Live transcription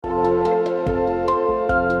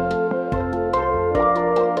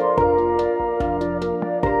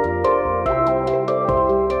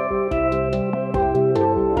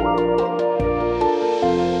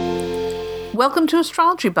Welcome to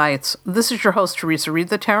Astrology Bites. This is your host, Teresa Reed,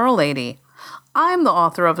 the Tarot Lady. I'm the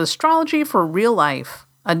author of Astrology for Real Life,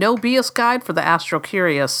 a no BS guide for the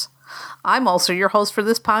astro-curious. I'm also your host for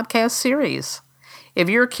this podcast series. If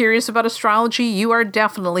you're curious about astrology, you are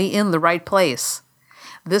definitely in the right place.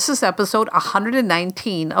 This is episode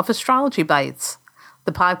 119 of Astrology Bites,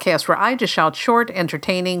 the podcast where I dish out short,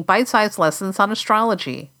 entertaining, bite-sized lessons on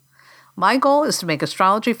astrology. My goal is to make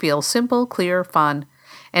astrology feel simple, clear, fun,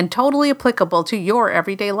 and totally applicable to your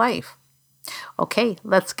everyday life. Okay,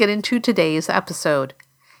 let's get into today's episode.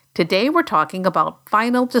 Today we're talking about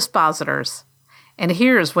final dispositors, and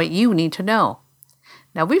here's what you need to know.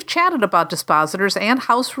 Now, we've chatted about dispositors and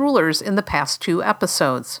house rulers in the past 2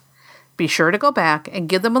 episodes. Be sure to go back and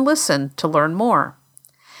give them a listen to learn more.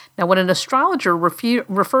 Now, when an astrologer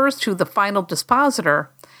refers to the final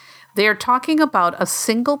dispositor, they are talking about a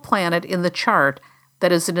single planet in the chart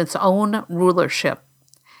that is in its own rulership.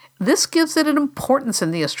 This gives it an importance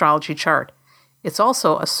in the astrology chart. It's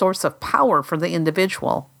also a source of power for the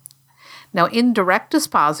individual. Now, indirect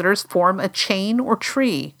dispositors form a chain or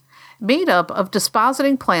tree made up of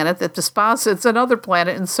dispositing planet that disposits another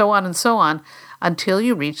planet and so on until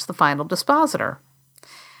you reach the final dispositor.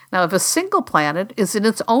 Now, if a single planet is in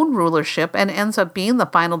its own rulership and ends up being the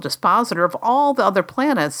final dispositor of all the other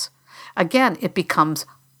planets, again, it becomes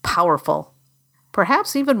powerful,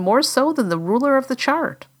 perhaps even more so than the ruler of the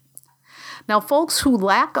chart. Now, folks who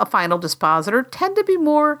lack a final dispositor tend to be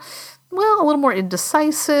a little more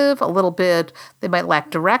indecisive, they might lack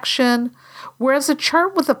direction, whereas a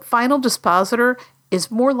chart with a final dispositor is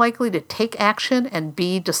more likely to take action and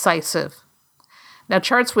be decisive. Now,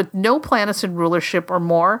 charts with no planets in rulership or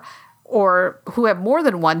more, or who have more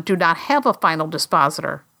than one, do not have a final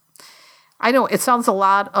dispositor. I know it sounds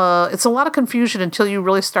it's a lot of confusion until you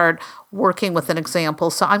really start working with an example.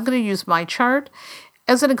 So I'm going to use my chart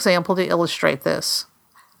as an example to illustrate this.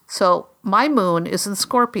 So my moon is in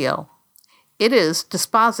Scorpio. It is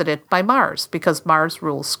disposited by Mars because Mars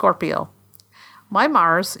rules Scorpio. My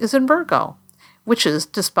Mars is in Virgo, which is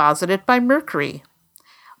disposited by Mercury.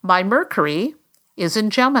 My Mercury is in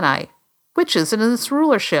Gemini, which is in its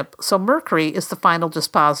rulership, so Mercury is the final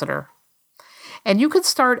dispositor. And you can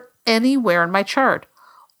start anywhere in my chart.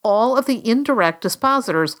 All of the indirect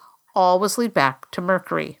dispositors always lead back to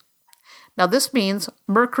Mercury. Now, this means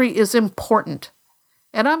Mercury is important.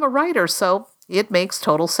 And I'm a writer, so it makes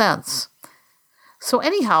total sense. So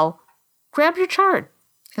anyhow, grab your chart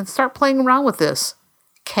and start playing around with this.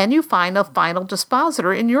 Can you find a final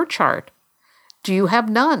dispositor in your chart? Do you have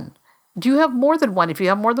none? Do you have more than one? If you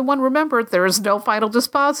have more than one, remember, there is no final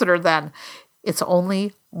dispositor then. It's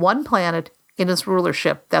only one planet in its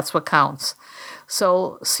rulership. That's what counts.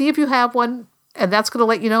 So see if you have one, and that's going to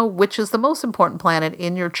let you know which is the most important planet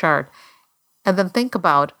in your chart. And then think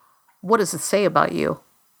about, what does it say about you?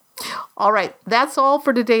 All right, that's all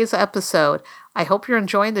for today's episode. I hope you're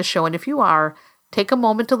enjoying the show, and if you are, take a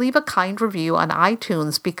moment to leave a kind review on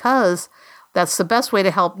iTunes because that's the best way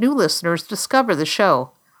to help new listeners discover the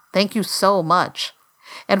show. Thank you so much.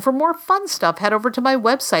 And for more fun stuff, head over to my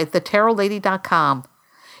website, thetarotlady.com.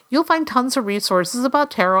 You'll find tons of resources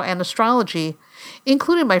about tarot and astrology,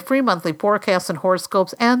 including my free monthly forecasts and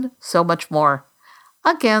horoscopes, and so much more.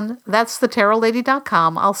 Again, that's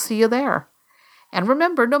thetarotlady.com. I'll see you there. And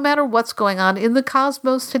remember, no matter what's going on in the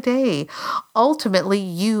cosmos today, ultimately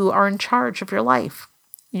you are in charge of your life.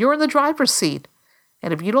 You're in the driver's seat.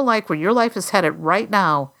 And if you don't like where your life is headed right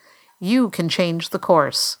now, you can change the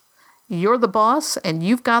course. You're the boss and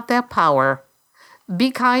you've got that power. Be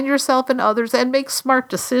kind to yourself and others and make smart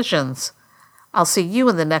decisions. I'll see you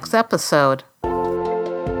in the next episode.